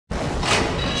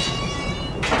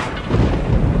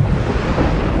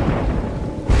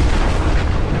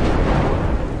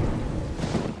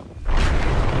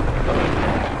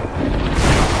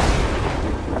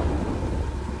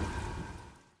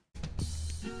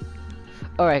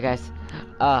Alright guys,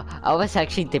 I was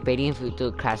actually debating if we do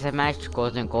a classic match,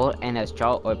 golden goal, and a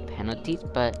draw or penalties,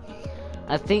 but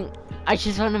I think I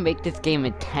just want to make this game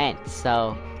intense,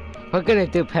 so we're gonna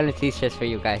do penalties just for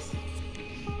you guys.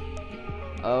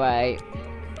 Alright.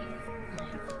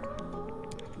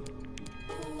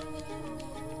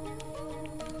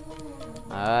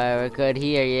 Alright, we're good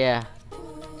here, yeah.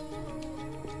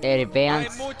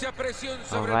 Advance. Hay mucha presión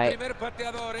sobre el primer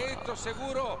pateador. Esto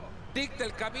seguro dicta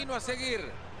el camino a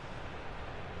seguir.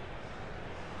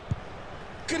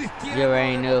 You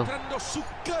already knew. Sus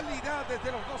calidades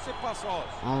de los 12 pasos.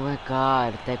 Oh my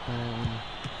god, they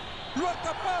Lo ha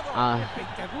tapado.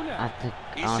 Espectacular.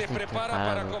 Y se prepara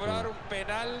para cobrar un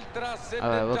penal trascendental.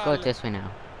 Alright, we'll go this way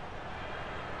now.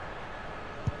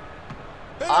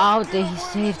 Oh, did he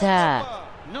save that?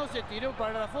 No se tiró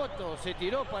para la foto, se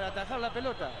tiró para atajar la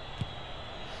pelota.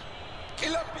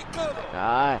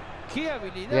 God. Qué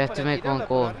habilidad. We have to make one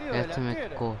goal. We have to make a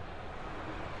goal.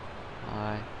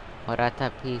 Alright.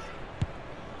 Morata, please.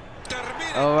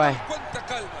 Alright.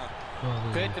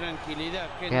 Qué tranquilidad,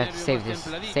 qué We have to nervio save más this.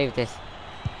 templadito. Save this.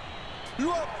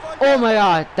 Oh my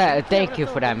god. Thank you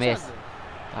for that miss.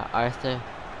 Arthur.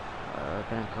 We're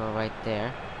gonna go right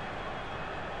there.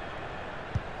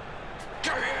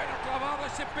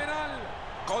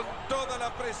 Con toda la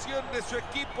presión de su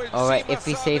equipo encima. Alright, if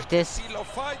we save this. Si lo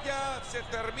falla, se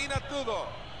termina todo.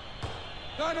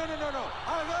 No.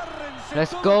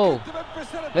 Let's go.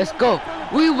 Let's go.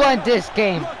 We won this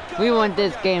game. We won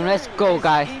this game. Let's go,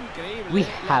 guys. We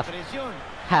have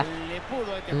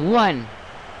won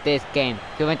this game.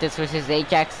 Juventus versus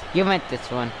Ajax.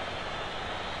 Juventus won.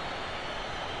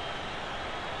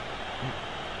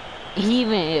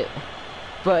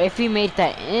 But if he made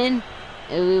that in,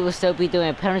 we will still be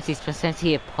doing penalties, but since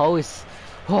he hit post.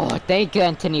 Oh, thank you,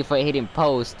 Anthony, for hitting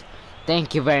post.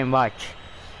 Thank you very much.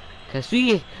 Because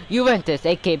Juventus,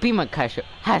 aka Pimacash,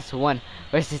 has won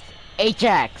versus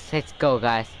Ajax. Let's go,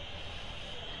 guys.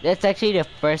 That's actually the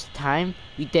first time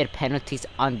we did penalties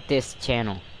on this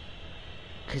channel.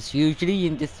 Because usually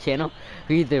in this channel,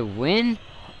 we either win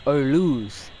or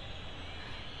lose.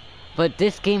 But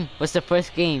this game was the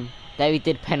first game that we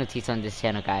did penalties on this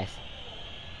channel, guys.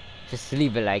 Just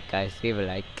leave a like, guys. Leave a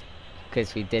like.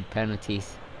 Because we did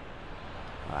penalties.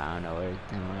 Oh, I don't know where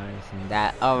it's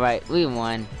that. Alright, we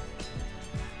won.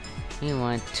 We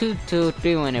won 2-2,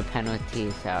 3-winner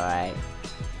penalties. Alright.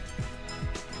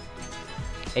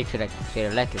 Make sure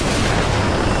to like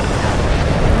it.